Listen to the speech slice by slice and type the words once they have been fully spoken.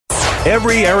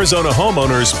every Arizona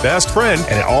homeowner's best friend.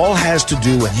 And it all has to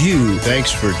do with you.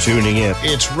 Thanks for tuning in.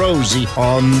 It's Rosie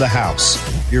on the House,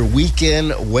 your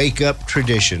weekend wake-up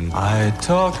tradition. I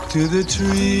talk to the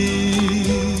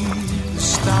trees,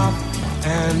 stop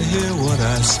and hear what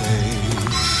I say.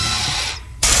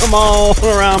 Come on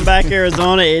around back,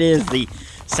 Arizona. It is the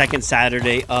second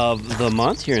Saturday of the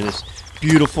month here in this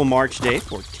beautiful March day,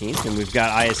 14th, and we've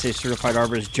got ISA certified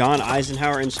arborist John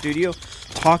Eisenhower in studio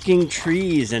talking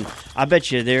trees, and I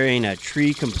bet you there ain't a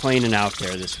tree complaining out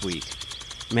there this week.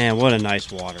 Man, what a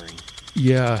nice watering.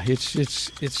 Yeah,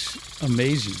 it's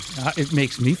amazing. It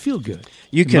makes me feel good.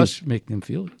 It must make them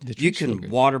feel. You can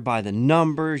water by the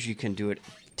numbers. You can do it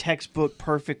textbook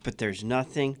perfect, but there's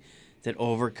nothing that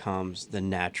overcomes the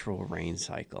natural rain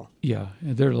cycle. Yeah,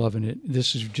 they're loving it.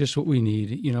 This is just what we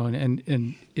need,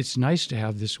 and it's nice to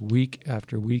have this week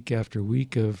after week after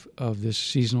week of this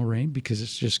seasonal rain, because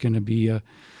it's just going to be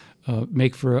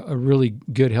make for a really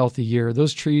good, healthy year.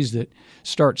 Those trees that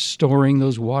start storing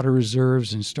those water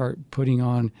reserves and start putting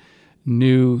on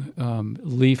new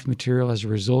leaf material as a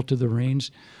result of the rains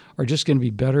are just going to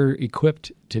be better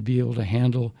equipped to be able to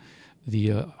handle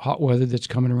the hot weather that's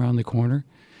coming around the corner.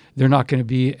 They're not going to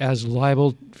be as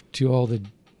liable to all the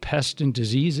pest and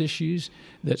disease issues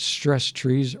that stressed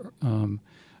trees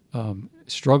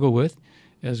struggle with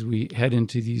as we head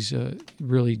into these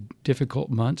really difficult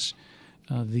months.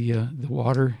 The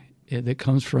water that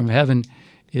comes from heaven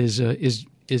is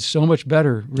so much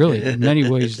better, really, in many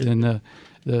ways than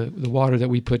the water that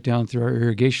we put down through our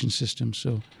irrigation system.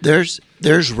 So there's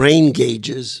rain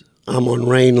gauges. I'm on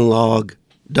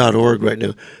rainlog.org right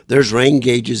now. There's rain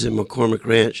gauges in McCormick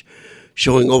Ranch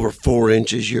showing over 4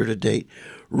 inches year to date.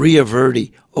 Rio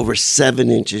Verde over 7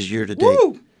 inches year to date.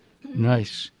 Woo!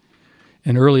 Nice.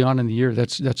 And early on in the year,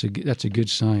 that's a good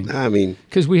sign. I mean,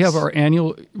 because we have our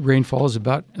annual rainfall is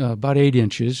about 8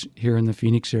 inches here in the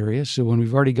Phoenix area. So when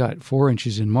we've already got 4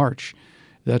 inches in March,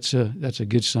 that's a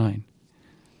good sign.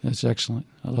 That's excellent.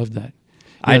 I love that.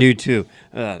 I do too.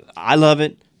 I love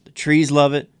it. The trees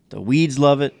love it. The weeds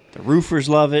love it. The roofers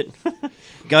love it.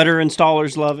 Gutter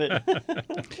installers love it.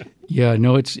 Yeah,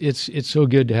 no, it's so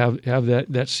good to have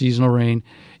that seasonal rain.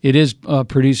 It is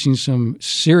producing some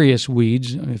serious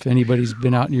weeds. If anybody's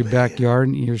been out in your backyard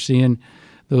and you're seeing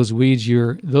those weeds,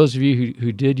 those of you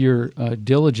who did your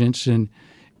diligence in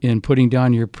putting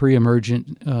down your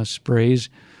pre-emergent sprays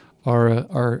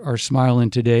are smiling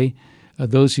today.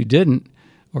 Those who didn't,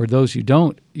 or those who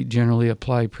don't generally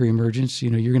apply pre-emergence,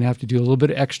 you're going to have to do a little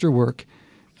bit of extra work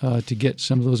to get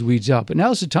some of those weeds out. But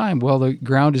now's the time. While the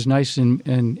ground is nice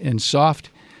and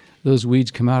soft, those weeds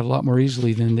come out a lot more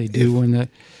easily than they do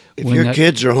if your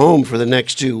kids are home for the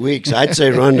next 2 weeks, I'd say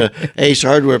run to Ace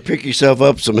Hardware, pick yourself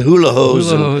up some hula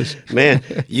hose. Man,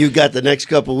 you got the next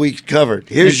couple weeks covered.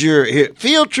 Here's your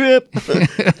field trip.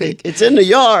 It's in the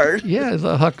yard. Yeah, a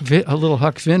little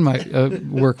Huck Finn might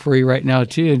work for you right now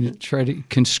too, and try to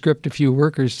conscript a few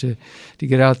workers to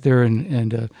get out there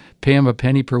and pay them a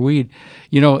penny per weed.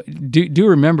 Do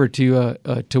remember to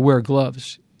wear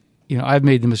gloves. I've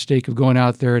made the mistake of going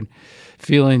out there and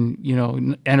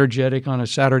feeling, energetic on a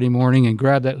Saturday morning and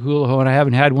grab that hula hoe, and I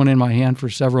haven't had one in my hand for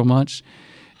several months.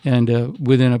 And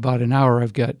within about an hour,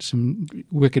 I've got some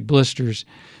wicked blisters.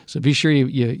 So be sure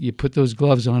you put those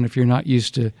gloves on if you're not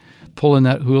used to pulling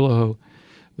that hula hoe.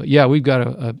 But yeah, we've got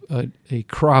a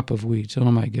crop of weeds.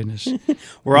 Oh my goodness.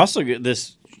 We're also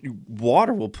this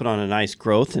water will put on a nice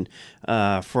growth and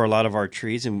for a lot of our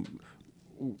trees, and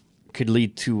could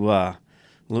lead to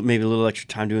maybe a little extra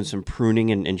time doing some pruning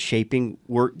and shaping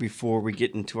work before we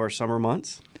get into our summer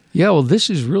months? Yeah, well, this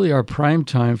is really our prime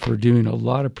time for doing a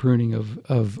lot of pruning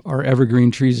of our evergreen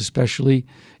trees, especially.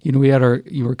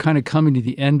 We're kind of coming to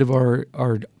the end of our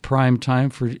prime time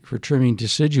for trimming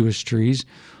deciduous trees,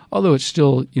 although it's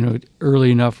still,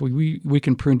 early enough. We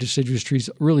can prune deciduous trees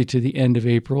really to the end of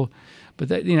April. But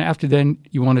that, after then,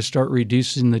 you want to start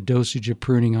reducing the dosage of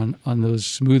pruning on those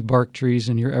smooth bark trees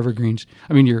and your evergreens.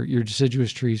 Your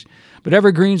deciduous trees. But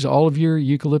evergreens, all of your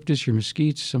eucalyptus, your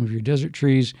mesquites, some of your desert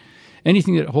trees,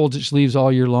 anything that holds its leaves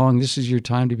all year long, this is your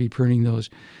time to be pruning those.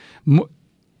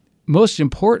 Most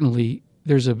importantly,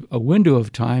 there's a window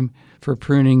of time for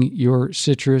pruning your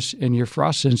citrus and your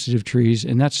frost-sensitive trees,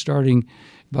 and that's starting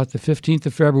about the 15th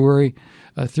of February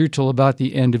through till about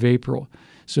the end of April.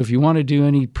 So if you want to do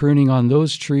any pruning on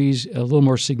those trees, a little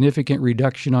more significant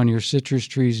reduction on your citrus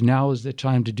trees, now is the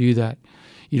time to do that.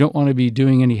 You don't want to be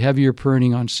doing any heavier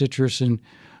pruning on citrus and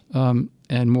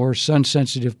more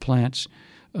sun-sensitive plants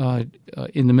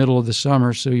in the middle of the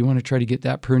summer, so you want to try to get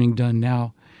that pruning done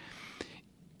now.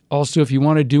 Also, if you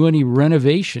want to do any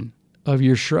renovation of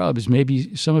your shrubs.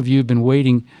 Maybe some of you have been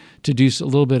waiting to do a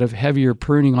little bit of heavier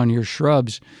pruning on your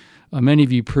shrubs. Many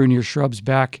of you prune your shrubs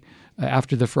back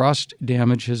after the frost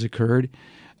damage has occurred.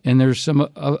 And there's some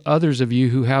others of you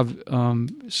who have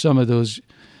some of those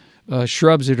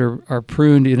shrubs that are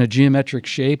pruned in a geometric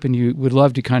shape, and you would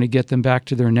love to kind of get them back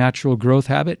to their natural growth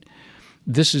habit.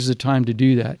 This is the time to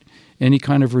do that. Any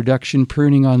kind of reduction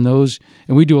pruning on those,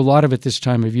 and we do a lot of it this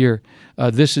time of year,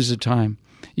 this is the time.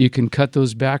 You can cut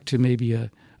those back to maybe a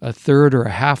third or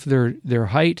a half their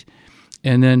height,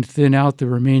 and then thin out the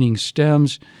remaining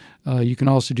stems. You can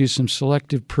also do some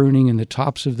selective pruning in the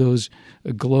tops of those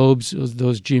globes,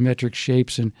 those geometric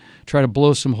shapes, and try to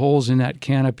blow some holes in that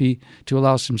canopy to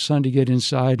allow some sun to get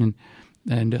inside.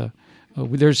 And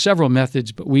there's several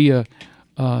methods, but we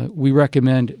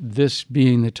recommend this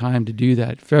being the time to do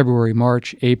that, February,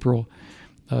 March, April,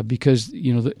 because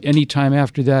any time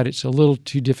after that, it's a little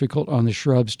too difficult on the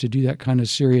shrubs to do that kind of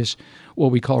serious, what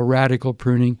we call radical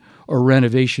pruning or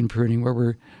renovation pruning, where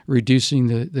we're reducing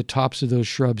the tops of those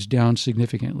shrubs down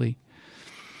significantly.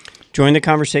 Join the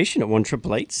conversation at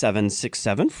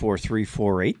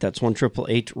 1-888-767-4348. That's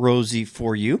 1-888-ROSIE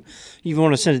for you. If you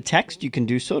want to send a text, you can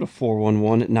do so to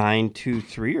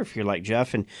 411-923. Or if you're like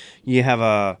Jeff and you have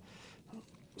a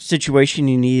situation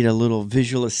you need a little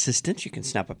visual assistance, you can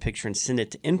snap a picture and send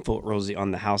it to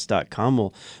info@rosieonthehouse.com.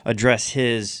 We'll address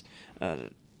his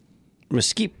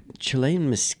Chilean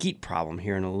mesquite problem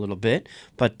here in a little bit.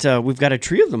 But we've got a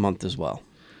tree of the month as well.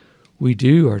 We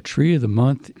do. Our tree of the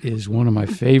month is one of my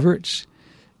favorites.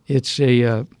 It's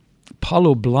a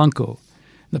Palo Blanco.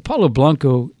 The Palo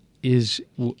Blanco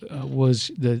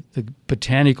was the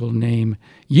botanical name.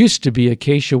 Used to be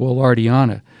Acacia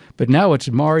willardiana, but now it's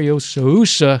Mario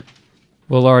Sousa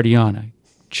willardiana.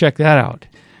 Check that out.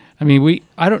 I mean,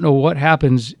 I don't know what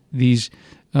happens. There's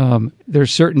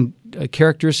certain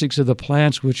characteristics of the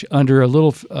plants which, under a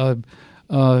little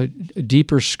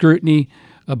deeper scrutiny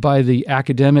by the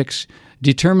academics,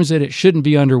 determines that it shouldn't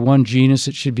be under one genus,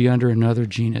 it should be under another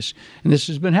genus. And this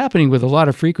has been happening with a lot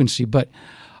of frequency, but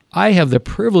I have the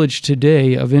privilege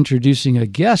today of introducing a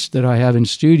guest that I have in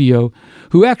studio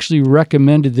who actually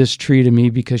recommended this tree to me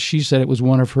because she said it was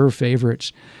one of her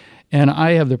favorites. And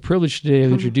I have the privilege today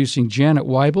of introducing Janet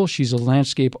Weibel. She's a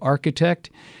landscape architect,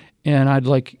 and I'd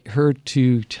like her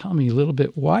to tell me a little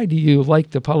bit, why do you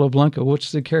like the Palo Blanco?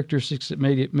 What's the characteristics that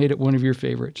made it one of your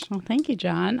favorites? Well, thank you,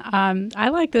 John. I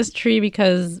like this tree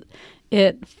because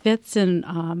it fits in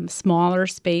smaller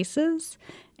spaces,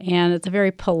 and it's a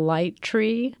very polite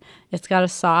tree. It's got a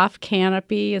soft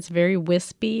canopy. It's very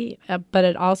wispy, but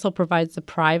it also provides the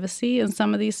privacy in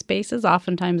some of these spaces.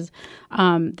 Oftentimes,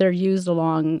 they're used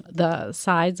along the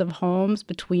sides of homes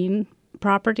between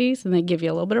properties, and they give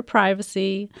you a little bit of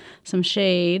privacy, some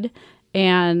shade,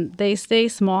 and they stay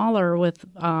smaller with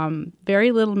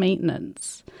very little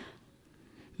maintenance.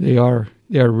 They are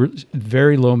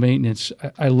very low maintenance.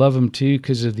 I love them too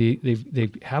because of they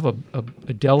have a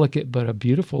delicate but a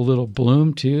beautiful little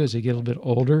bloom too as they get a little bit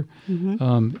older.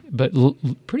 Mm-hmm. But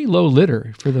pretty low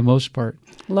litter for the most part.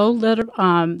 Low litter.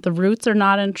 The roots are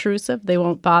not intrusive. They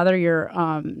won't bother your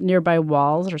nearby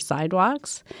walls or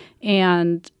sidewalks,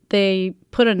 and they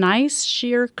put a nice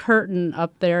sheer curtain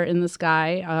up there in the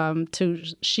sky to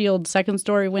shield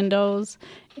second-story windows,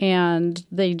 and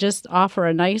they just offer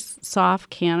a nice soft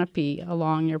canopy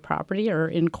along your property or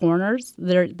in corners.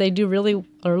 They do really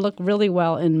or look really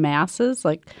well in masses,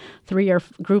 like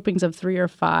groupings of 3 or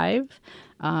 5,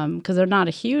 because they're not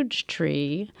a huge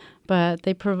tree, but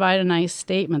they provide a nice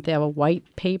statement. They have a white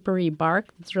papery bark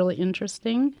that's really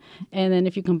interesting. And then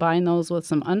if you combine those with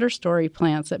some understory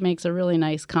plants, it makes a really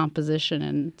nice composition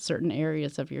in certain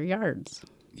areas of your yards.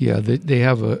 Yeah, they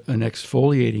have an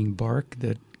exfoliating bark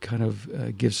that kind of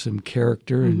gives some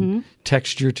character and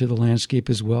texture to the landscape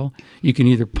as well. You can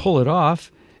either pull it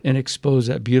off and expose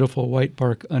that beautiful white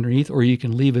bark underneath, or you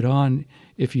can leave it on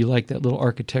if you like that little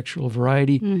architectural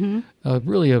variety.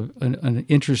 Really an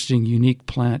interesting, unique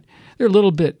plant. They're a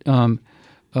little bit kind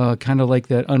of like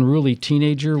that unruly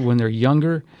teenager when they're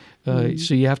younger.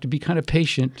 So you have to be kind of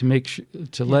patient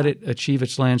to let it achieve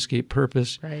its landscape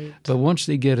purpose. Right. But once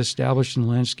they get established in the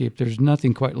landscape, there's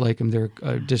nothing quite like them. They're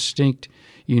a distinct,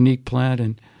 unique plant,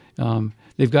 and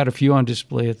they've got a few on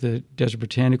display at the Desert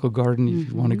Botanical Garden. If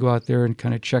you want to go out there and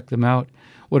kind of check them out,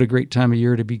 what a great time of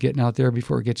year to be getting out there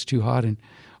before it gets too hot and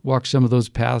walk some of those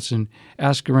paths and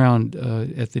ask around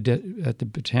at the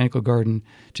Botanical Garden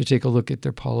to take a look at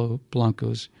their Palo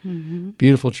Blancos.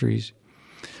 Beautiful trees.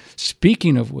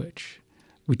 Speaking of which,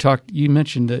 you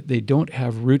mentioned that they don't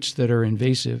have roots that are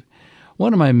invasive.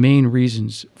 One of my main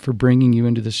reasons for bringing you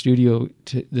into the studio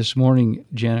this morning,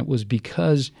 Janet, was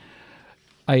because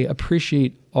I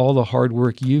appreciate all the hard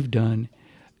work you've done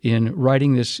in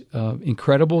writing this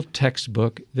incredible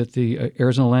textbook that the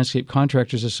Arizona Landscape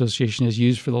Contractors Association has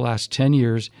used for the last 10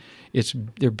 years. It's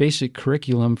their basic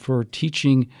curriculum for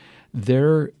teaching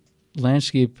their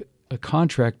landscape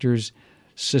contractors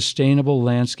sustainable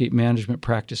landscape management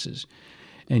practices.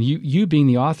 And you being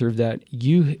the author of that,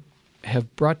 you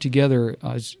have brought together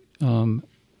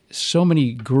so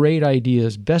many great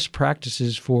ideas, best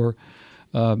practices for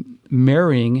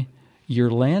marrying your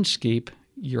landscape,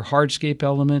 your hardscape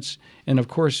elements, and of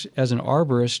course, as an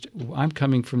arborist, I'm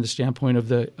coming from the standpoint of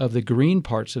the green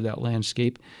parts of that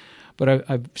landscape. But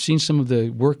I've seen some of the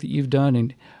work that you've done,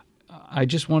 and I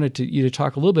just wanted you to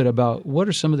talk a little bit about what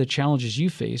are some of the challenges you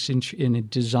face in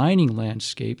designing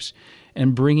landscapes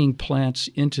and bringing plants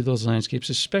into those landscapes,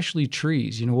 especially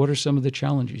trees. What are some of the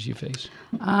challenges you face?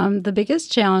 The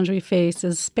biggest challenge we face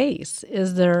is space.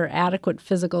 Is there adequate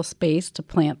physical space to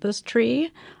plant this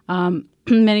tree?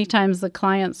 Many times the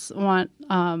clients want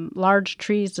large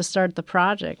trees to start the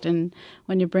project, and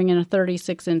when you bring in a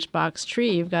 36-inch box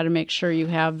tree, you've got to make sure you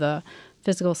have the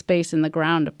physical space in the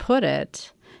ground to put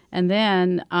it. And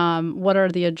then what are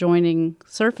the adjoining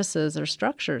surfaces or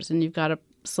structures? And you've got to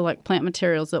select plant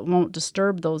materials that won't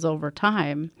disturb those over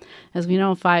time. As we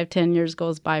know, 5-10 years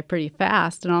goes by pretty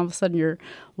fast, and all of a sudden your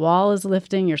wall is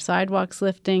lifting, your sidewalk's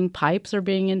lifting, pipes are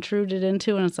being intruded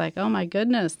into, and it's like, oh my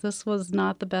goodness, this was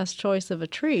not the best choice of a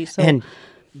tree. So, and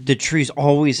the tree's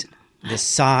always the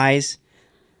size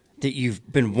that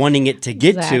you've been wanting it to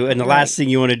get to, and the last thing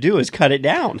you want to do is cut it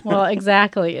down. Well,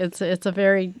 exactly. It's a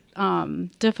very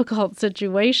difficult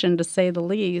situation, to say the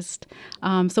least.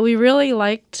 So we really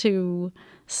like to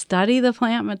study the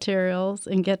plant materials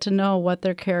and get to know what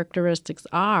their characteristics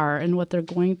are and what they're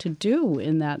going to do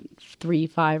in that 3,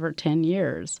 5, or 10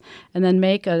 years, and then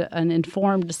make an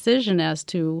informed decision as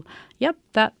to, yep,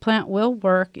 that plant will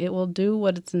work. It will do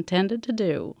what it's intended to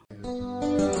do.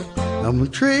 I'm a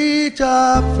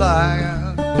treetop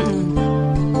flyer,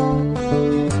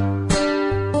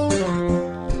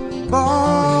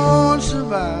 born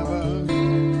survivor.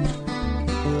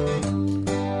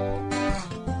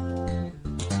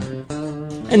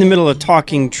 In the middle of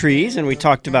talking trees, and we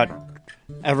talked about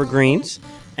evergreens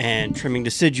and trimming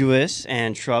deciduous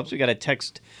and shrubs. We got a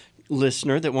text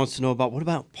listener that wants to know what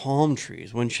about palm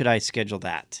trees? When should I schedule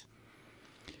that?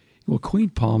 Well, queen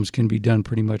palms can be done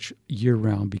pretty much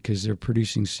year-round because they're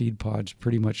producing seed pods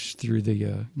pretty much through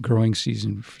the growing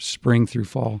season, spring through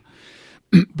fall.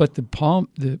 But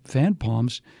the fan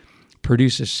palms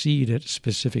produce a seed at a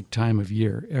specific time of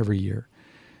year every year.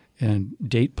 And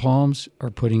date palms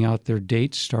are putting out their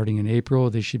dates starting in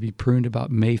April. They should be pruned about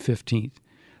May 15th.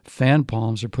 Fan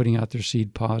palms are putting out their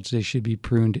seed pods. They should be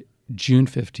pruned June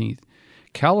 15th.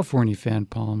 California fan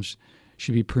palms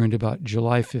should be pruned about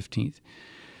July 15th.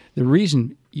 The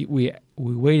reason we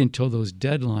wait until those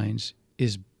deadlines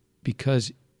is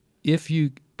because if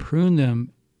you prune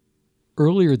them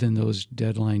earlier than those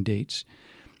deadline dates,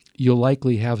 you'll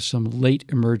likely have some late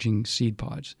emerging seed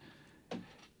pods.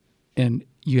 And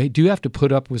you do have to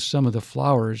put up with some of the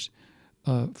flowers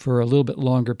for a little bit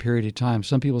longer period of time.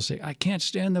 Some people say, I can't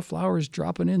stand the flowers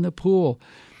dropping in the pool.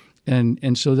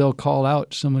 And so they'll call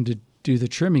out someone to do the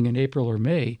trimming in April or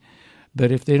May.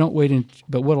 But if they don't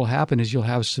but what will happen is you'll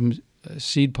have some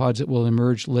seed pods that will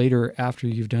emerge later after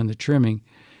you've done the trimming,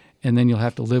 and then you'll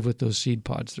have to live with those seed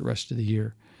pods the rest of the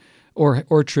year,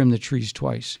 or trim the trees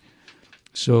twice.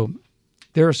 So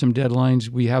there are some deadlines.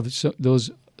 We have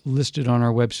those listed on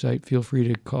our website. Feel free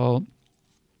to call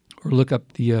or look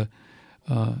up our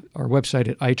website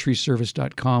at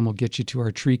itreeservice.com. will get you to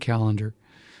our tree calendar.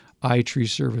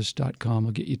 itreeservice.com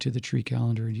will get you to the tree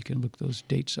calendar, and you can look those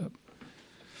dates up.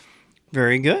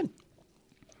 Very good.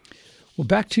 Well,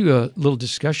 back to a little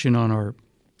discussion on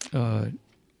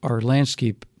our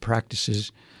landscape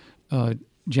practices.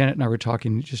 Janet and I were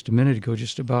talking just a minute ago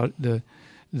just about the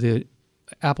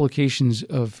applications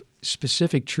of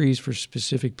specific trees for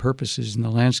specific purposes in the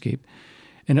landscape.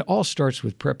 And it all starts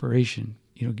with preparation,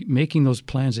 making those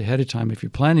plans ahead of time. If you're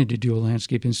planning to do a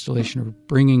landscape installation or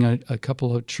bringing a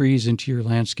couple of trees into your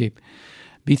landscape,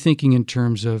 be thinking in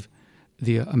terms of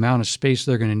the amount of space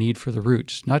they're going to need for the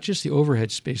roots, not just the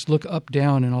overhead space. Look up,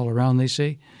 down, and all around, they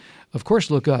say. Of course,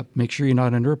 look up. Make sure you're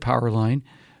not under a power line.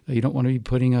 You don't want to be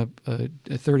putting a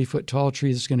 30-foot tall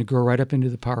tree that's going to grow right up into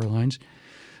the power lines.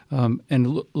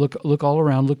 And look all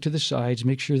around. Look to the sides.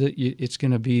 Make sure that it's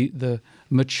going to be the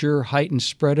mature height and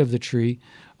spread of the tree.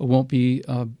 It won't be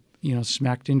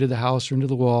smacked into the house or into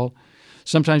the wall.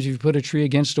 Sometimes if you put a tree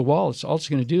against a wall, all it's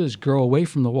going to do is grow away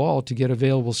from the wall to get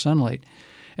available sunlight.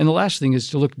 And the last thing is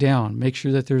to look down. Make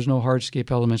sure that there's no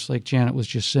hardscape elements like Janet was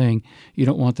just saying. You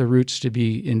don't want the roots to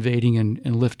be invading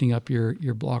and lifting up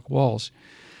your block walls.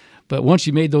 But once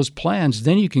you made those plans,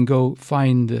 then you can go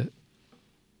find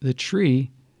the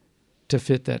tree to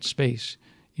fit that space.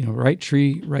 Right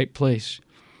tree, right place.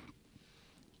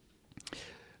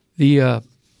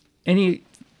 Anything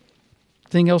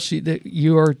else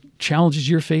that challenges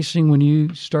you're facing when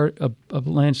you start a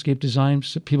landscape design?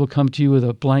 So people come to you with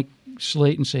a blank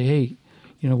slate and say, hey,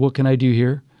 what can I do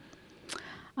here?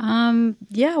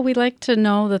 We like to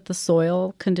know that the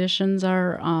soil conditions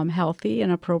are healthy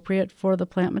and appropriate for the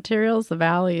plant materials. The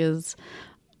valley is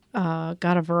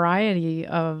got a variety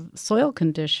of soil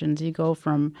conditions. You go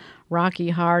from rocky,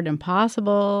 hard,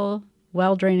 impossible,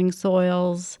 well-draining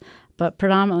soils, but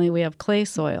predominantly we have clay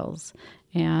soils.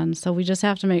 And so we just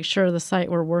have to make sure the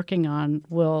site we're working on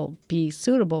will be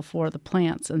suitable for the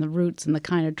plants and the roots and the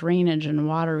kind of drainage and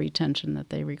water retention that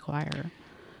they require.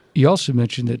 You also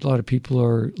mentioned that a lot of people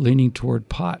are leaning toward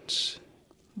pots.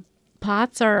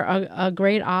 Pots are a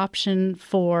great option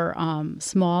for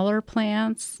smaller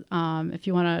plants. If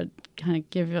you want to kind of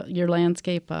give your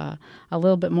landscape a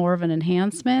little bit more of an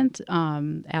enhancement,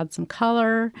 add some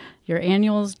color. Your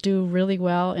annuals do really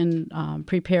well in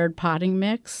prepared potting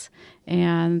mix,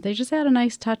 and they just add a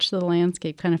nice touch to the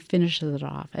landscape, kind of finishes it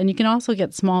off. And you can also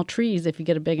get small trees if you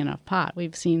get a big enough pot.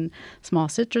 We've seen small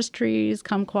citrus trees,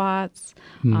 kumquats,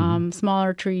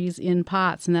 smaller trees in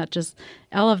pots, and that just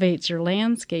elevates your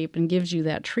landscape and gives you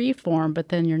that tree form, but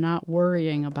then you're not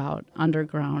worrying about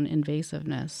underground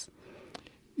invasiveness.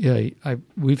 Yeah,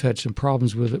 we've had some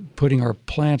problems with putting our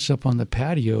plants up on the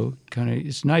patio.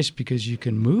 It's nice because you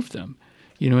can move them.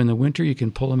 In the winter you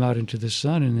can pull them out into the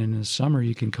sun, and then in the summer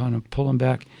you can kind of pull them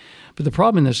back. But the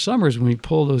problem in the summer is when we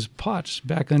pull those pots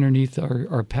back underneath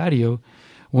our patio,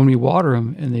 when we water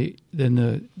them, and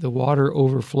then the water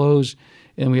overflows,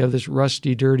 and we have this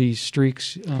rusty, dirty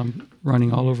streaks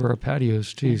running all over our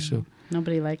patios too. So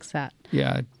nobody likes that.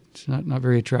 Yeah, it's not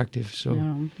very attractive. So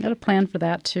got a plan for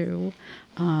that too,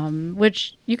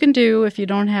 which you can do if you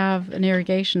don't have an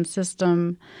irrigation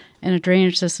system and a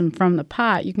drainage system from the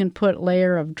pot. You can put a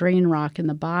layer of drain rock in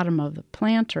the bottom of the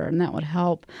planter, and that would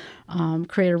help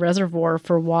create a reservoir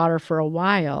for water for a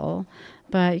while.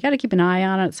 But you got to keep an eye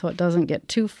on it so it doesn't get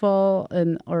too full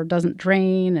or doesn't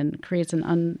drain and creates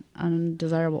an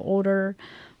undesirable odor.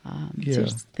 So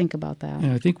just think about that.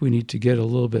 And I think we need to get a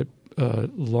little bit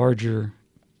larger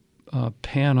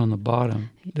pan on the bottom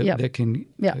that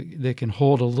can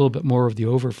hold a little bit more of the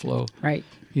overflow. Right.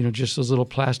 Just those little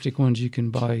plastic ones you can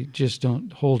buy just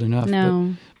don't hold enough.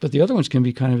 No. But the other ones can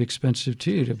be kind of expensive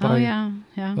too to buy.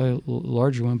 Buy a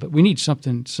larger one. But we need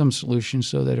some solution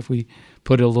so that if we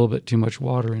put a little bit too much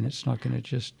water in, it's not going to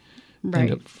just end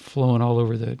up flowing all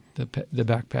over the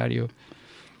back patio.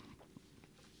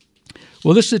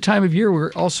 Well, this is the time of year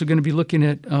we're also going to be looking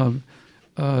at a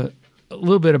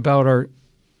little bit about our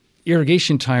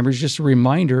irrigation timers. Just a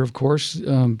reminder, of course,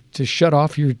 to shut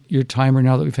off your timer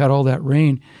now that we've had all that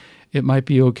rain. It might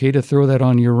be okay to throw that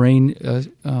on your rain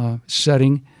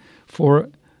setting for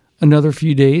another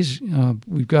few days.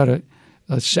 We've got a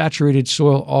saturated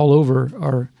soil all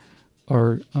over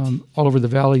all over the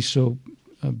valley, so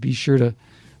be sure to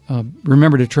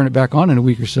remember to turn it back on in a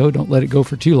week or so. Don't let it go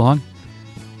for too long.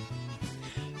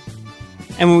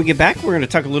 And when we get back, we're going to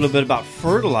talk a little bit about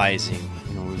fertilizing.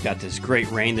 We've got this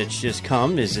great rain that's just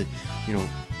come. Is it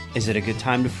a good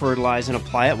time to fertilize and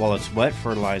apply it while it's wet?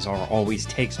 Fertilizer always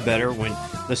takes better when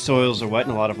the soils are wet,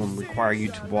 and a lot of them require you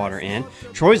to water in.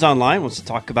 Troy's online, wants to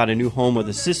talk about a new home with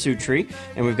a sisu tree,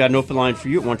 and we've got an open line for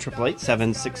you at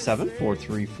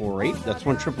 1-888-767-4348. That's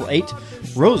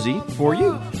 1-888-ROSIE for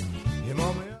you.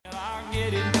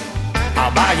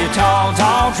 I'll buy you tall,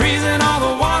 tall trees and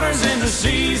all the waters in the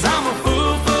seas. I'm a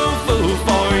fool, fool, fool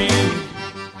for you.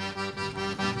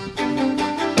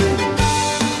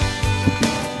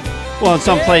 Well, in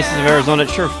some places of Arizona, it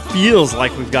sure feels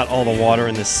like we've got all the water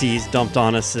in the seas dumped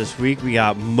on us this week. We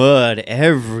got mud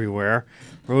everywhere.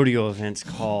 Rodeo events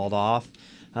called off.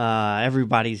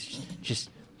 Everybody's just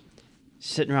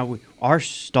sitting around with our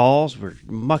stalls. We're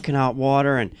mucking out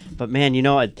water. But man,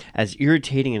 as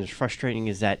irritating and as frustrating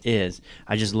as that is,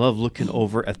 I just love looking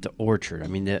over at the orchard. I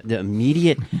mean, the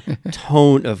immediate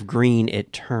tone of green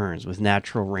it turns with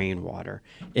natural rainwater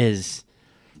is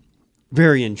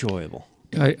very enjoyable.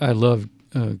 I love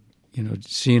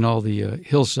seeing all the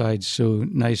hillsides so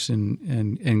nice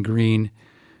and green.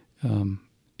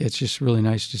 It's just really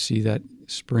nice to see that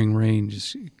spring rain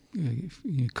just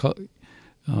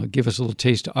give us a little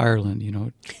taste of Ireland.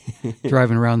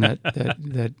 Driving around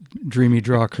that dreamy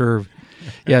draw curve.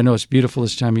 Yeah, no, it's beautiful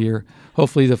this time of year.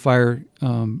 Hopefully the fire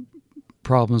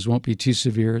problems won't be too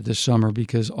severe this summer,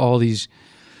 because all these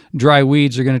dry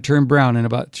weeds are going to turn brown in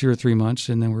about 2 or 3 months,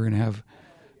 and then we're going to have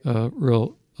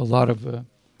a lot of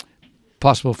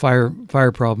possible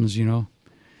fire problems,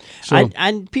 So,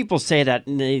 and people say that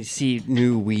they see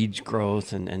new weeds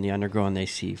growth and the undergrowth, and they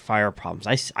see fire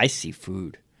problems. I see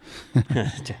food.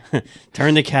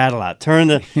 Turn the cattle out. Turn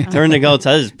the goats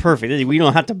out. This is perfect. We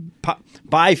don't have to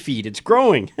buy feed. It's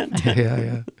growing.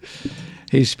 yeah.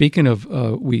 Hey, speaking of,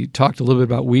 we talked a little bit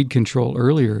about weed control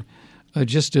earlier.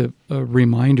 Just a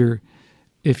reminder,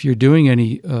 if you're doing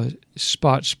any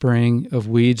spot spraying of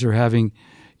weeds or having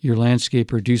your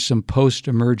landscaper do some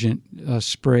post-emergent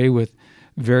spray with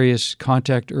various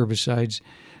contact herbicides,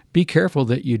 be careful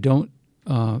that you don't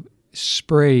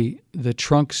spray the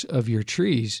trunks of your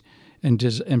trees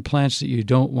and plants that you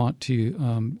don't want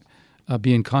to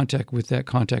be in contact with that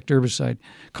contact herbicide.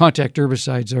 Contact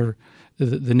herbicides are,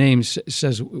 the name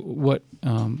says what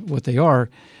they are.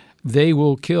 They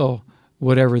will kill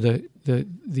whatever the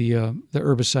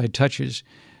herbicide touches.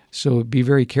 So be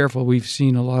very careful. We've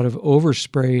seen a lot of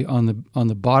overspray on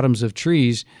the bottoms of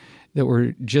trees that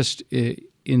were just in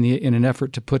an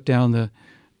effort to put down the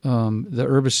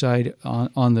herbicide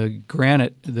on the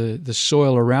granite, the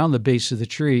soil around the base of the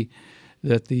tree,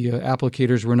 that the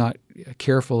applicators were not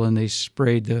careful, and they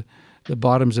sprayed the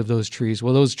bottoms of those trees.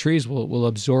 Well, those trees will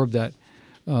absorb that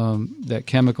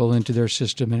chemical into their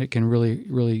system, and it can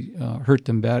really hurt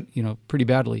them pretty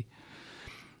badly.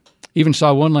 Even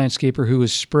saw one landscaper who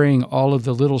was spraying all of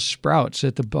the little sprouts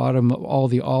at the bottom of all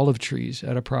the olive trees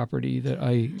at a property that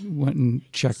I went and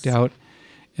checked out.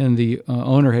 And the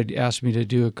owner had asked me to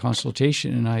do a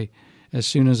consultation, and as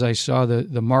soon as I saw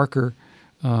the marker,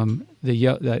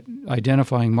 that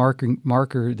identifying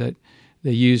marker that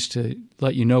they use to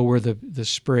let you know where the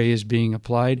spray is being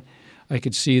applied, I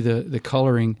could see the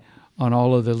coloring on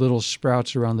all of the little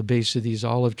sprouts around the base of these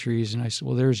olive trees. And I said,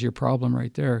 well, there's your problem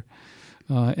right there.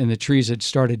 And the trees had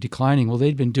started declining. Well,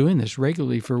 they'd been doing this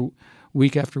regularly for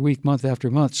week after week, month after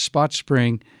month, spot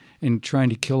spraying and trying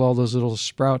to kill all those little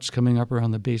sprouts coming up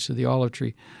around the base of the olive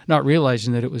tree, not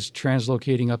realizing that it was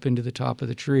translocating up into the top of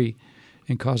the tree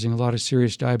and causing a lot of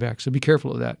serious dieback. So be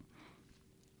careful of that.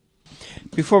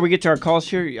 Before we get to our calls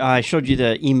here, I showed you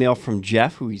the email from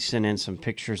Jeff, who he sent in some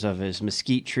pictures of his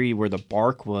mesquite tree where the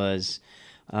bark was,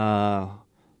 it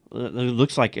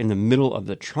looks like in the middle of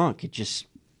the trunk. It's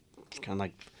kind of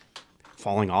like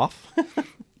falling off.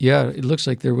 Yeah, it looks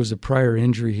like there was a prior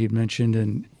injury he'd mentioned,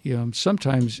 and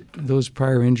sometimes those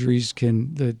prior injuries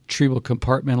the tree will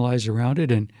compartmentalize around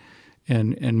it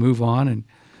and move on, and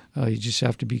you just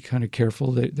have to be kind of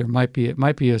careful that it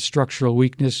might be a structural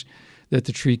weakness that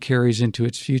the tree carries into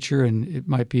its future, and it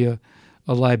might be a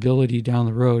liability down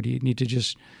the road. You need to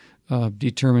just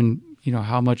determine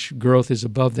how much growth is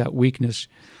above that weakness.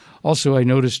 Also, I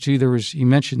noticed too he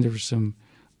mentioned there was some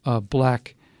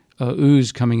black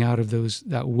ooze coming out of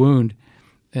that wound,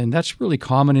 and that's really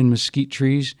common in mesquite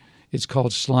trees. It's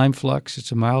called slime flux.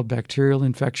 It's a mild bacterial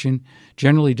infection.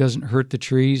 Generally doesn't hurt the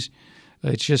trees.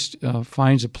 It just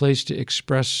finds a place to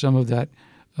express some of that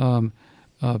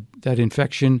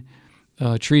infection.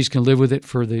 Trees can live with it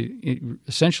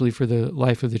essentially for the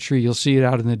life of the tree. You'll see it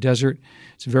out in the desert.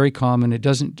 It's very common. It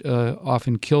doesn't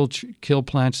often kill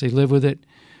plants. They live with it.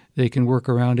 They can work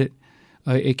around it.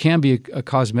 It can be a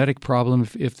cosmetic problem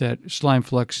if that slime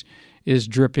flux is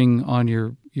dripping on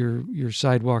your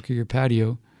sidewalk or your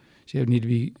patio. So you need to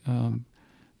be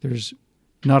there's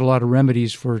not a lot of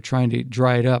remedies for trying to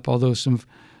dry it up. Although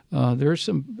there are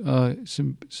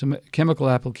some chemical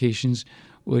applications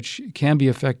which can be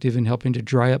effective in helping to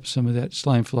dry up some of that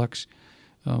slime flux.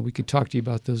 We could talk to you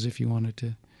about those if you wanted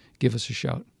to give us a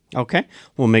shout. Okay,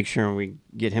 we'll make sure we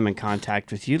get him in contact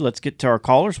with you. Let's get to our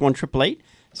callers.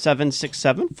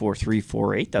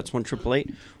 1-888-767-4348. That's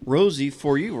 1-888-ROSIE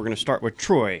for you. We're going to start with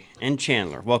Troy and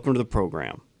Chandler. Welcome to the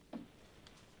program.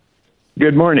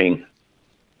 Good morning.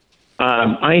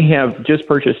 I have just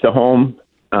purchased a home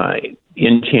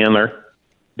in Chandler,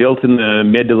 built in the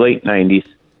mid to late 90s.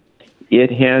 It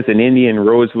has an Indian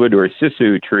rosewood or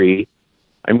sisu tree.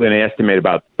 I'm going to estimate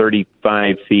about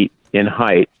 35 feet in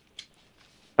height.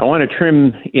 I want to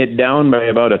trim it down by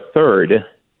about a third,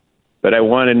 but I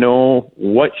want to know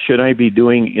what should I be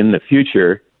doing in the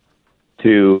future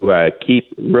to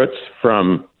keep roots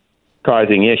from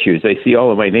causing issues. I see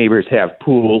all of my neighbors have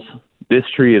pools. This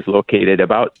tree is located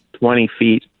about 20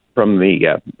 feet from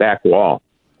the back wall.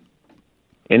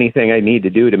 Anything I need to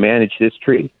do to manage this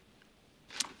tree?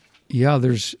 Yeah,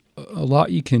 there's a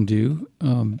lot you can do.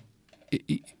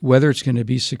 Whether it's going to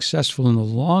be successful in the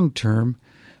long term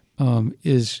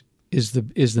is is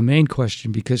the main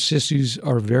question, because sissus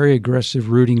are very aggressive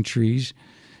rooting trees,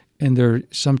 and they're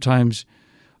sometimes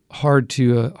hard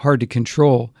to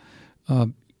control.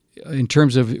 In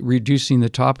terms of reducing the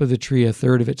top of the tree a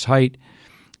third of its height,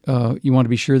 you want to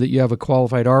be sure that you have a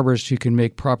qualified arborist who can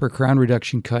make proper crown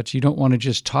reduction cuts. You don't want to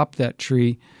just top that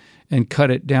tree and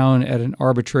cut it down at an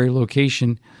arbitrary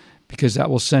location, because that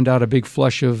will send out a big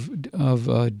flush of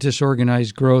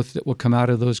disorganized growth that will come out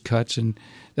of those cuts, and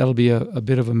that'll be a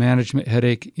bit of a management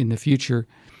headache in the future.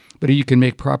 But you can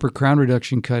make proper crown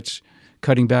reduction cuts,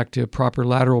 cutting back to proper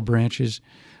lateral branches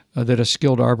that a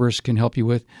skilled arborist can help you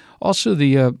with. Also,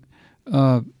 the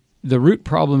root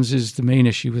problems is the main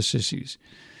issue with sissus,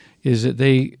 is that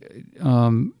they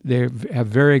have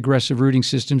very aggressive rooting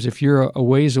systems. If you're a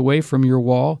ways away from your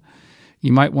wall,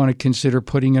 you might want to consider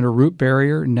putting in a root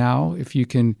barrier now. If you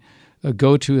can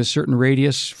go to a certain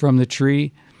radius from the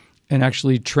tree and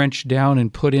actually trench down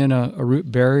and put in a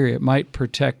root barrier, it might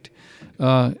protect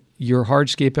your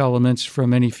hardscape elements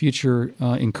from any future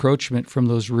encroachment from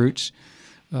those roots.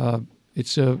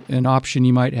 It's an option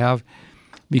you might have,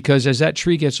 because as that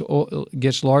tree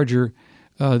gets larger,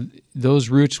 those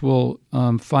roots will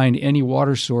find any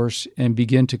water source and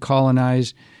begin to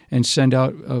colonize and send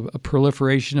out a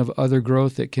proliferation of other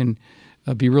growth that can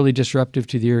be really disruptive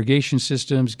to the irrigation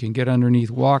systems, can get underneath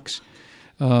walks.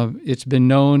 It's been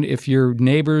known if your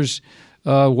neighbor's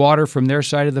water from their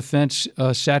side of the fence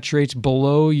saturates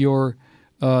below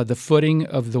the footing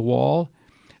of the wall,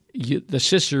 the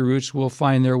sissus roots will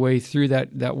find their way through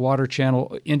that water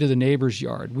channel into the neighbor's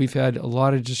yard. We've had a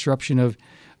lot of disruption of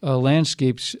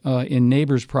landscapes in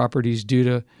neighbors' properties due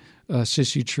to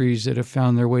sissus trees that have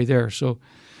found their way there. So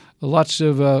lots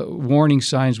of warning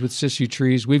signs with sissus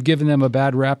trees. We've given them a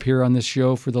bad rap here on this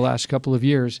show for the last couple of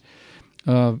years.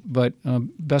 But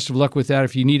best of luck with that.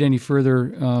 If you need any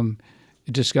further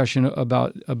discussion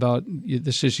about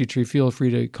the sissus tree, feel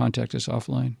free to contact us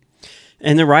offline.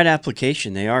 And the right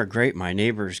application, they are great. My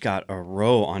neighbor's got a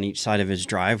row on each side of his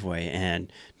driveway,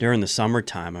 and during the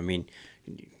summertime, I mean,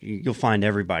 you'll find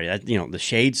everybody. The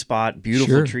shade spot,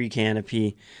 beautiful Sure. tree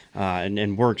canopy,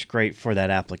 and works great for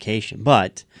that application.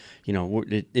 But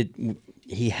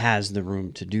he has the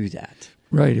room to do that.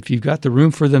 Right. If you've got the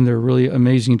room for them, they're really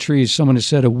amazing trees. Someone has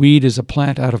said a weed is a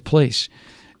plant out of place.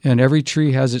 And every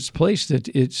tree has its place that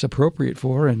it's appropriate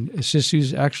for. And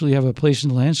sissus actually have a place in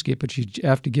the landscape, but you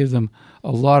have to give them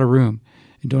a lot of room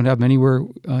and don't have them anywhere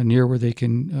near where they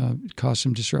can cause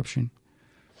some disruption.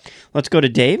 Let's go to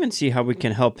Dave and see how we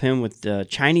can help him with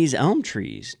Chinese elm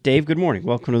trees. Dave, good morning.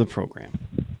 Welcome to the program.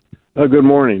 Good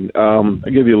morning. I'll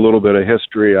give you a little bit of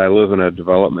history. I live in a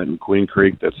development in Queen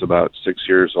Creek that's about 6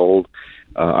 years old.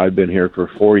 I've been here for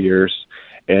 4 years,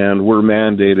 and we're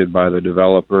mandated by the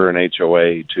developer and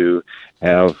HOA to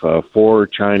have 4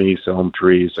 Chinese elm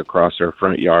trees across our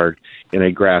front yard in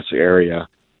a grass area.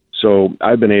 So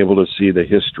I've been able to see the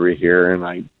history here,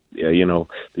 and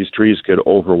these trees get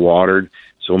overwatered.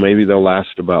 So maybe they'll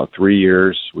last about 3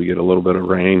 years. We get a little bit of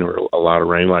rain or a lot of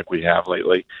rain like we have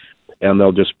lately, and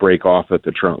they'll just break off at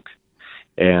the trunk.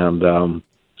 And,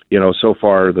 so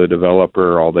far the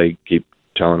developer, all they keep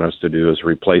telling us to do is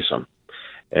replace them.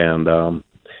 And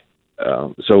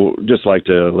so just like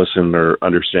to listen or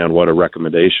understand what a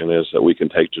recommendation is that we can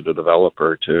take to the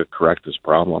developer to correct this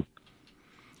problem.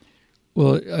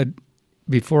 Well,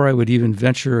 before I would even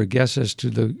venture a guess as to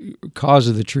the cause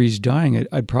of the trees dying,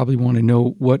 I'd probably want to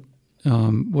know what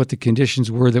the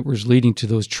conditions were that was leading to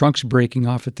those trunks breaking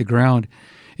off at the ground.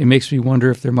 It makes me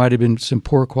wonder if there might have been some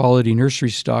poor quality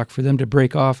nursery stock for them to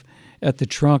break off at the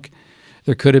trunk.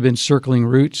 There could have been circling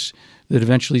roots that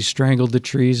eventually strangled the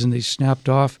trees and they snapped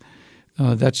off.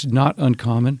 That's not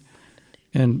uncommon.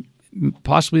 And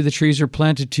possibly the trees are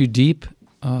planted too deep.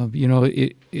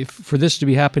 If for this to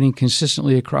be happening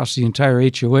consistently across the entire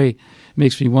HOA, it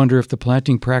makes me wonder if the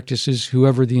planting practices,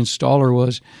 whoever the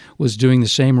installer was doing the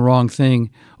same wrong thing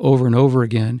over and over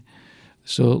again.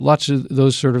 So lots of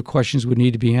those sort of questions would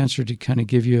need to be answered to kind of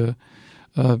give you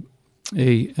an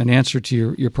answer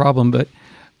to your problem. But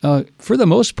for the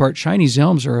most part, Chinese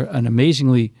elms are an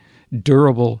amazingly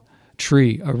durable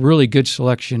tree, a really good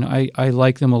selection. I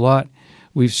like them a lot.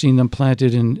 We've seen them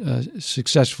planted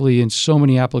successfully in so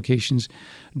many applications.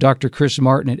 Dr. Chris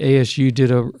Martin at ASU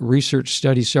did a research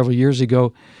study several years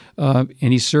ago, and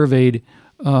he surveyed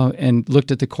and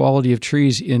looked at the quality of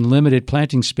trees in limited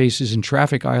planting spaces and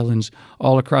traffic islands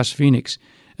all across Phoenix.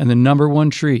 And the number one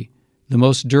tree, the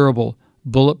most durable,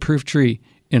 bulletproof tree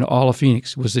in all of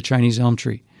Phoenix was the Chinese elm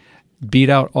tree. Beat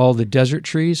out all the desert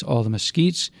trees, all the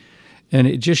mesquites. And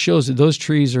it just shows that those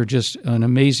trees are just an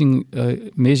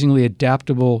amazingly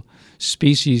adaptable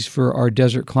species for our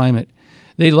desert climate.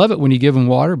 they love it when you give them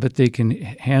water, but they can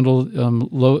handle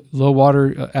low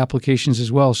water applications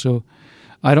as well. So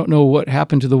I don't know what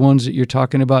happened to the ones that you're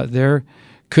talking about there.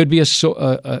 Could be an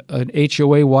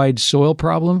HOA-wide soil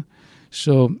problem.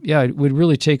 So, yeah, it would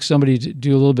really take somebody to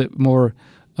do a little bit more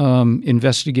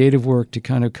investigative work to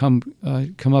kind of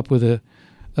come up with a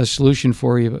solution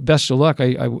for you. But best of luck.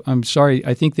 I'm sorry.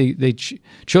 I think they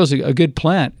chose a good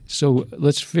plant. So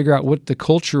let's figure out what the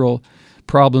cultural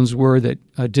problems were that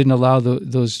didn't allow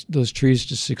those trees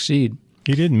to succeed.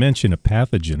 He didn't mention a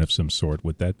pathogen of some sort.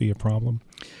 Would that be a problem?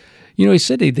 He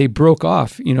said they broke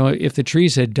off. If the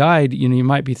trees had died, you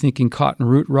might be thinking cotton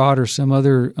root rot or some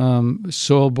other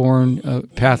soil-borne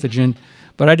pathogen.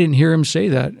 But I didn't hear him say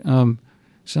that.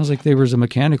 Sounds like there was a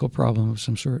mechanical problem of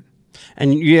some sort.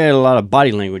 And you had a lot of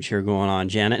body language here going on,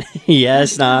 Janet.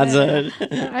 Yes, nods.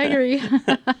 I agree.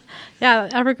 Yeah,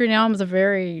 evergreen elm is a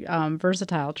very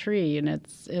versatile tree, and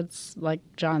it's like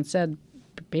John said,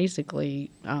 basically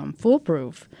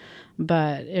foolproof.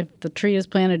 But if the tree is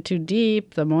planted too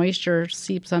deep, the moisture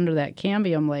seeps under that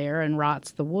cambium layer and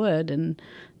rots the wood, and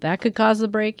that could cause the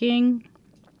breaking.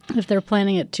 If they're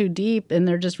planting it too deep and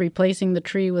they're just replacing the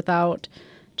tree without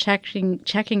checking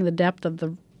the depth of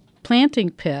the planting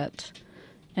pit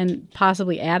and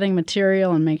possibly adding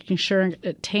material and making sure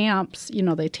it tamps,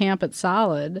 they tamp it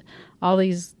solid, all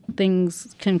these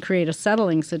things can create a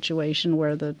settling situation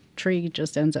where the tree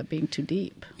just ends up being too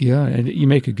deep. Yeah, and you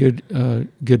make a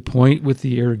good point with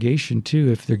the irrigation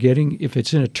too. If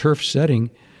it's in a turf setting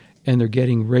and they're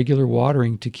getting regular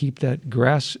watering to keep that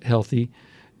grass healthy,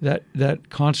 that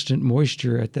constant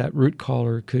moisture at that root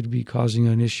collar could be causing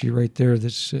an issue right there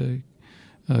that's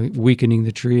weakening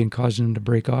the tree and causing them to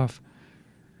break off.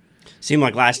 Seemed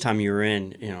like last time you were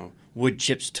in, wood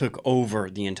chips took over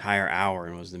the entire hour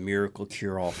and was the miracle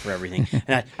cure-all for everything.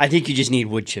 And I think you just need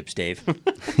wood chips, Dave.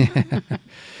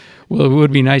 Well, it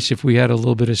would be nice if we had a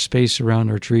little bit of space around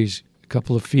our trees, a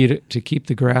couple of feet to keep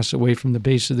the grass away from the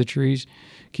base of the trees,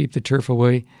 keep the turf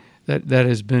away. That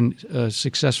has been a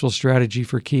successful strategy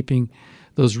for keeping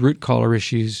those root collar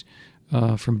issues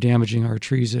from damaging our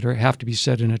trees that have to be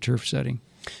set in a turf setting.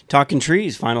 Talking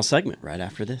trees, final segment right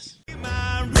after this.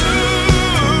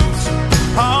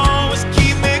 Always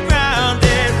keep me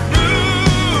grounded.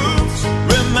 Roots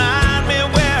remind me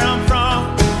where I'm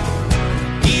from.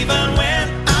 Even when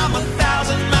I'm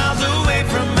 1,000 miles away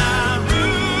from my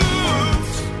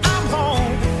roots, I'm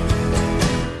home.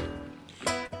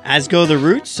 As go the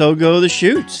roots, so go the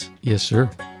shoots. Yes, sir.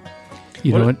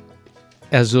 You know what?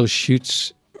 As those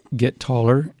shoots get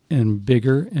taller and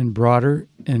bigger and broader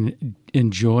and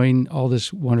enjoying all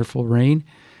this wonderful rain,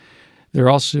 they're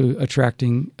also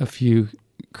attracting a few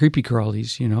creepy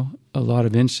crawlies. A lot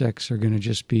of insects are going to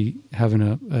just be having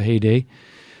a heyday,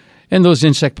 and those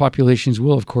insect populations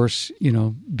will, of course,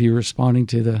 be responding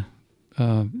to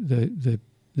the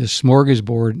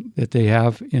smorgasbord that they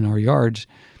have in our yards.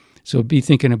 So be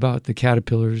thinking about the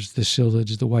caterpillars, the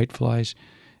psyllids, the whiteflies.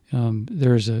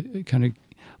 There's a kind of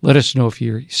let us know if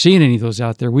you're seeing any of those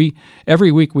out there.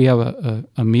 Every week we have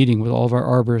a meeting with all of our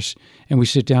arborists, and we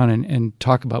sit down and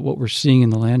talk about what we're seeing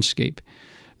in the landscape,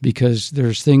 because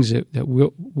there's things that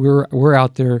we're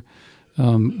out there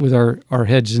with our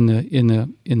heads in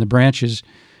the branches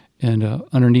and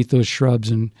underneath those shrubs,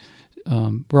 and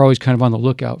we're always kind of on the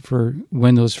lookout for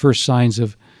when those first signs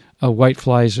of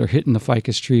whiteflies are hitting the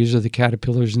ficus trees or the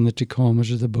caterpillars and the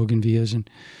tacomas or the bougainvilleas. And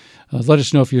let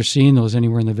us know if you're seeing those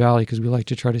anywhere in the valley, because we like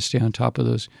to try to stay on top of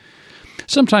those.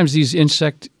 Sometimes these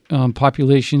insect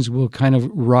populations will kind of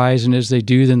rise, and as they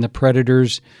do, then the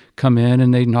predators come in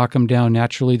and they knock them down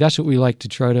naturally. That's what we like to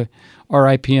try to. Our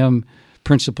IPM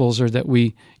principles are that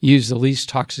we use the least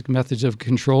toxic methods of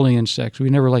controlling insects. We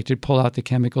never like to pull out the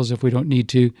chemicals if we don't need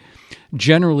to.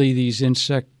 Generally, these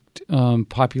insect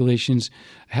populations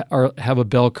have a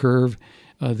bell curve.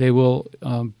 They will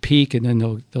peak and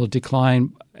then they'll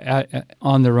decline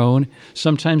on their own.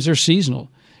 Sometimes they're seasonal.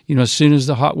 As soon as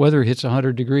the hot weather hits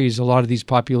 100 degrees, a lot of these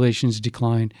populations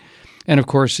decline. And of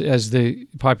course, as the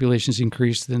populations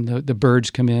increase, then the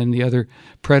birds come in, the other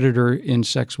predator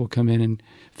insects will come in and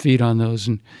feed on those.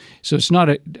 And so it's not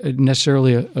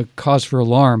necessarily a cause for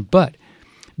alarm, but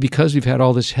because we've had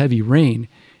all this heavy rain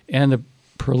and the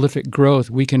prolific growth,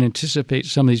 we can anticipate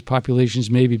some of these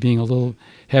populations maybe being a little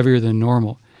heavier than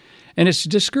normal. And it's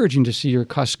discouraging to see your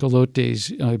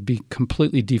cascalotes be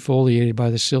completely defoliated by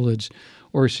the psyllids,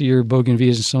 or see your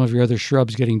bougainvilleas and some of your other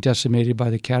shrubs getting decimated by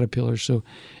the caterpillars. So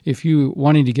if you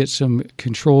wanting to get some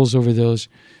controls over those,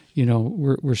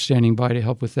 we're standing by to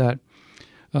help with that.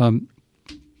 And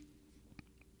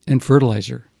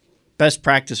fertilizer. Best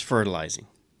practice fertilizing.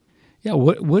 Yeah,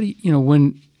 what do you,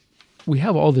 when we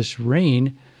have all this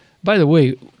rain. By the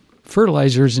way,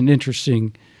 fertilizer is an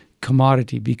interesting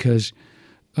commodity because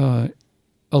a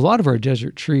lot of our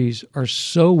desert trees are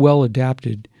so well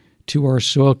adapted to our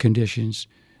soil conditions,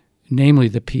 namely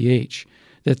the pH,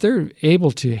 that they're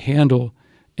able to handle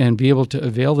and be able to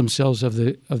avail themselves of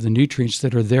the nutrients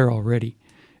that are there already.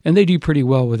 And they do pretty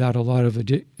well without a lot of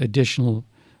additional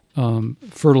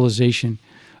fertilization.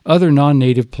 Other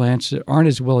non-native plants that aren't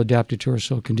as well adapted to our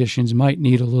soil conditions might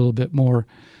need a little bit more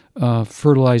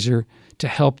fertilizer to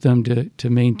help them to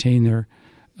maintain their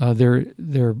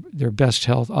best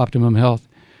health, optimum health.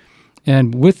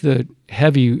 And with the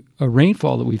heavy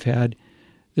rainfall that we've had,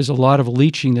 there's a lot of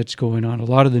leaching that's going on. A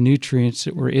lot of the nutrients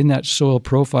that were in that soil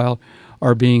profile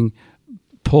are being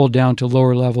pulled down to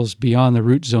lower levels beyond the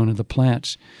root zone of the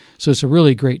plants. So it's a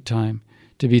really great time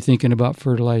to be thinking about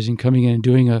fertilizing, coming in and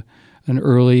doing an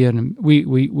early, and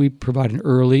we provide an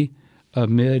early, a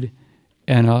mid,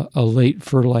 and a late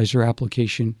fertilizer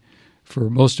application for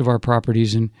most of our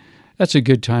properties, and that's a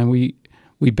good time. We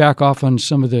back off on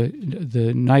some of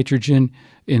the nitrogen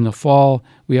in the fall.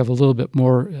 We have a little bit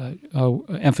more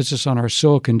emphasis on our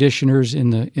soil conditioners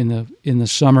in the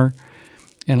summer,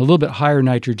 and a little bit higher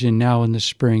nitrogen now in the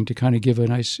spring to kind of give a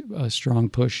nice strong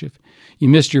push. If you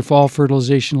missed your fall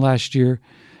fertilization last year,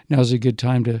 now's a good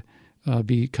time to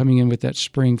be coming in with that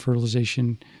spring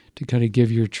fertilization to kind of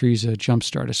give your trees a jump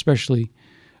start, especially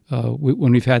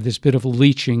when we've had this bit of a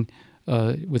leaching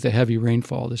with a heavy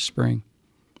rainfall this spring.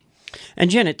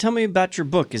 And Janet, tell me about your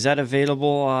book. Is that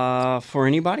available for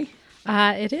anybody?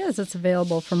 It is. It's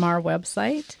available from our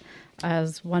website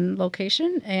as one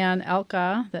location, and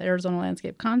ALCA, the Arizona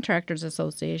Landscape Contractors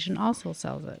Association, also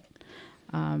sells it.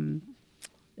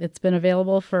 It's been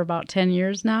available for about 10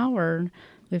 years now,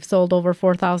 we've sold over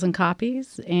 4,000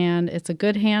 copies, and it's a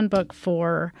good handbook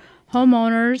for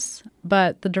homeowners,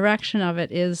 but the direction of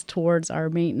it is towards our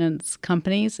maintenance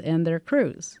companies and their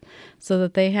crews so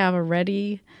that they have a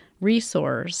ready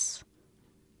resource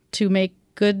to make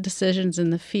good decisions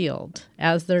in the field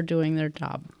as they're doing their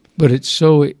job. But it's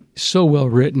so well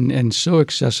written and so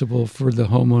accessible for the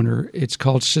homeowner. It's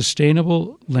called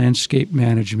Sustainable Landscape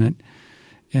Management,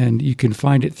 and you can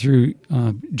find it through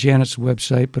Janet's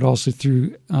website, but also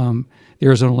through the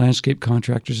Arizona Landscape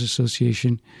Contractors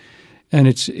Association. And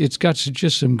it's got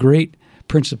just some great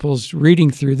principles. Reading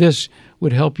through this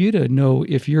would help you to know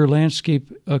if your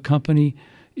landscape company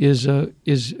is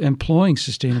employing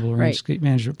sustainable landscape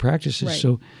management practices. Right.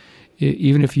 So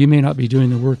even if you may not be doing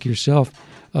the work yourself,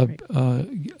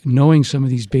 knowing some of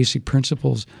these basic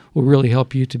principles will really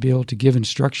help you to be able to give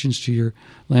instructions to your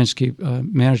landscape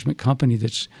management company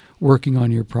that's working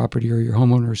on your property or your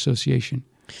homeowner association.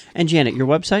 And Janet, your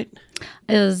website?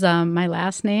 Is my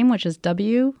last name, which is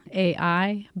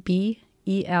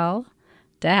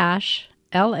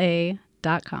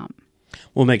WAIBEL-LA.com.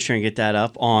 We'll make sure and get that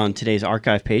up on today's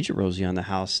archive page at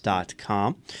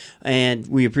rosieonthehouse.com. And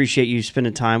we appreciate you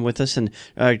spending time with us. And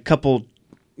a couple,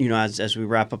 as we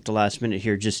wrap up the last minute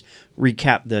here, just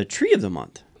recap the tree of the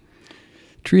month.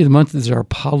 Tree of the month is our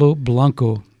Palo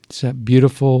Blanco. It's that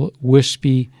beautiful,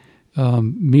 wispy,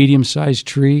 medium-sized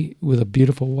tree with a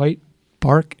beautiful white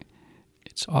bark.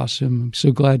 It's awesome. I'm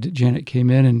so glad that Janet came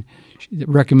in and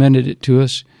recommended it to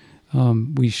us.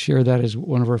 We share that as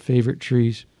one of our favorite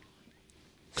trees.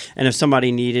 And if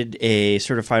somebody needed a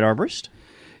certified arborist?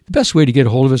 The best way to get a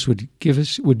hold of us would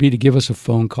be to give us a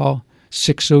phone call,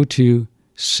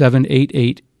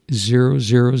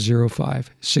 602-788-0005,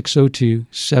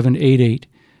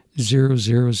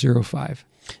 602-788-0005.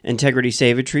 Integrity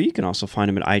Save a Tree. You can also find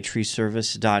them at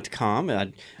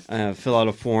itreeservice.com. Fill out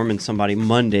a form and somebody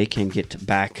Monday can get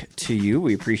back to you.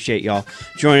 We appreciate y'all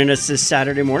joining us this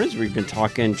Saturday mornings. We've been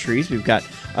talking trees. We've got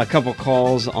a couple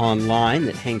calls online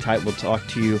that hang tight. We'll talk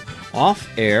to you off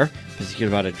air,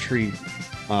 particularly about a tree.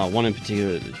 One in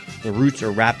particular, the roots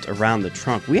are wrapped around the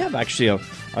trunk. We have actually a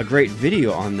great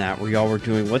video on that where y'all were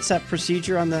doing, what's that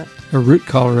procedure on that? A root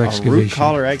collar excavation. A root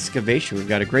collar excavation. We've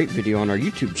got a great video on our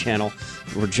YouTube channel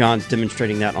where John's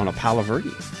demonstrating that on a Palo Verde.